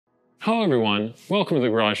Hello everyone, welcome to the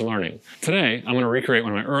Garage Learning. Today I'm going to recreate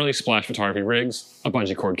one of my early splash photography rigs, a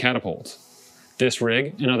bungee cord catapult. This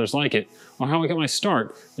rig, and others like it, are how I got my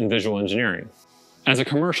start in visual engineering. As a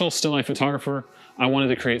commercial still life photographer, I wanted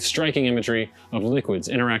to create striking imagery of liquids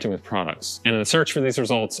interacting with products, and in the search for these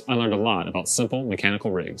results, I learned a lot about simple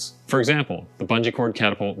mechanical rigs. For example, the bungee cord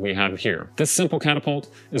catapult we have here. This simple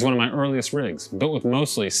catapult is one of my earliest rigs, built with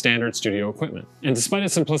mostly standard studio equipment. And despite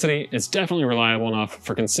its simplicity, it's definitely reliable enough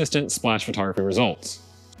for consistent splash photography results.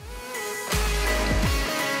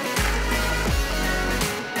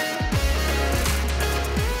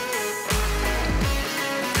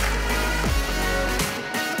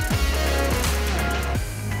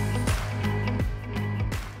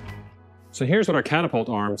 So here's what our catapult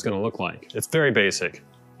arm is going to look like. It's very basic.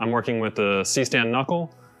 I'm working with the C-stand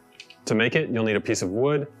knuckle. To make it, you'll need a piece of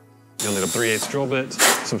wood, you'll need a 3/8 drill bit,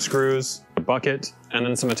 some screws, a bucket, and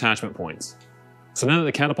then some attachment points. So now that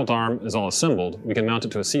the catapult arm is all assembled, we can mount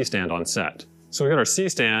it to a C-stand on set. So we got our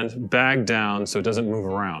C-stand bagged down so it doesn't move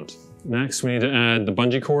around. Next, we need to add the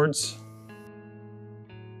bungee cords.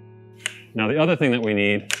 Now the other thing that we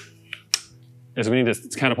need is we need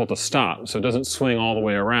this catapult to stop so it doesn't swing all the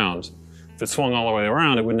way around. If it swung all the way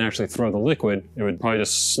around, it wouldn't actually throw the liquid. It would probably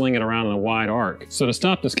just sling it around in a wide arc. So to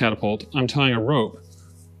stop this catapult, I'm tying a rope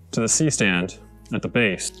to the C-stand at the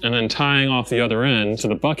base and then tying off the other end to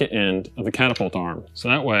the bucket end of the catapult arm. So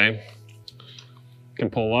that way, you can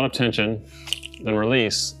pull a lot of tension, then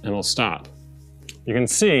release, and it'll stop. You can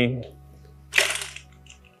see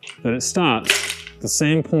that it stops at the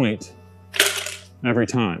same point every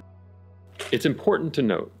time. It's important to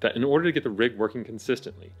note that in order to get the rig working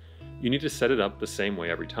consistently, you need to set it up the same way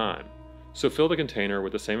every time. So fill the container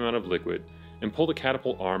with the same amount of liquid and pull the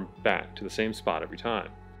catapult arm back to the same spot every time.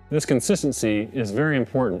 This consistency is very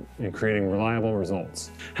important in creating reliable results.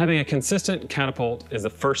 Having a consistent catapult is the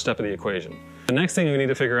first step of the equation. The next thing we need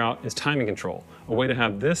to figure out is timing control, a way to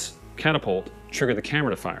have this catapult trigger the camera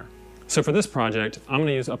to fire. So for this project, I'm going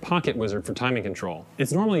to use a pocket wizard for timing control.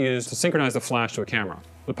 It's normally used to synchronize the flash to a camera.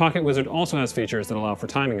 The pocket wizard also has features that allow for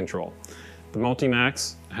timing control. The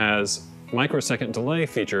Multimax has microsecond delay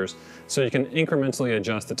features, so you can incrementally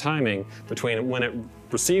adjust the timing between when it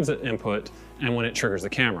receives an input and when it triggers the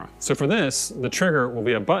camera. So for this, the trigger will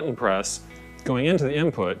be a button press going into the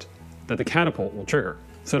input that the catapult will trigger.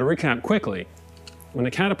 So to recap quickly, when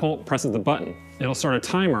the catapult presses the button, it'll start a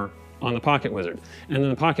timer on the pocket wizard, and then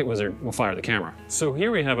the pocket wizard will fire the camera. So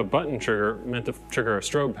here we have a button trigger meant to trigger a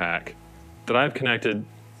strobe pack that I've connected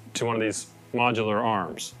to one of these modular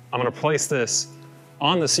arms. I'm going to place this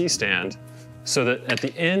on the C-stand so that at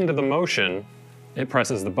the end of the motion, it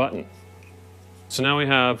presses the button. So now we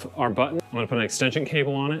have our button. I'm going to put an extension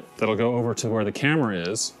cable on it that'll go over to where the camera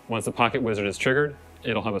is. Once the pocket wizard is triggered,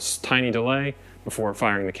 it'll have a tiny delay before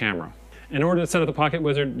firing the camera. In order to set up the pocket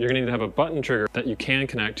wizard, you're going to need to have a button trigger that you can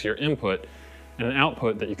connect to your input and an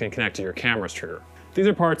output that you can connect to your camera's trigger. These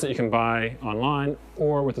are parts that you can buy online,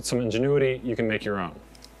 or with some ingenuity, you can make your own.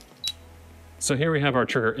 So here we have our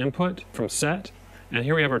trigger input from set, and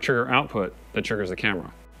here we have our trigger output that triggers the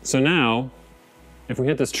camera. So now, if we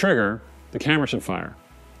hit this trigger, the camera should fire.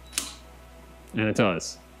 And it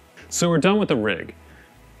does. So we're done with the rig.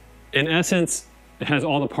 In essence, it has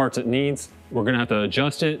all the parts it needs. We're gonna have to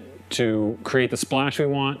adjust it to create the splash we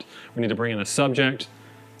want. We need to bring in a subject,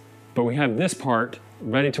 but we have this part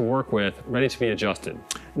ready to work with, ready to be adjusted.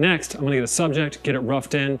 Next, I'm gonna get a subject, get it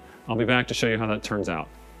roughed in. I'll be back to show you how that turns out.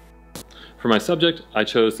 For my subject, I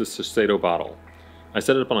chose this Shiseido bottle. I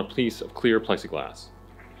set it up on a piece of clear plexiglass.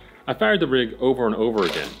 I fired the rig over and over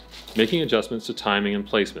again, making adjustments to timing and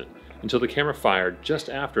placement until the camera fired just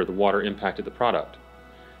after the water impacted the product.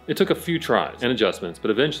 It took a few tries and adjustments, but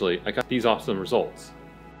eventually I got these awesome results.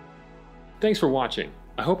 Thanks for watching.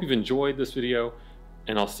 I hope you've enjoyed this video,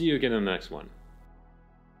 and I'll see you again in the next one.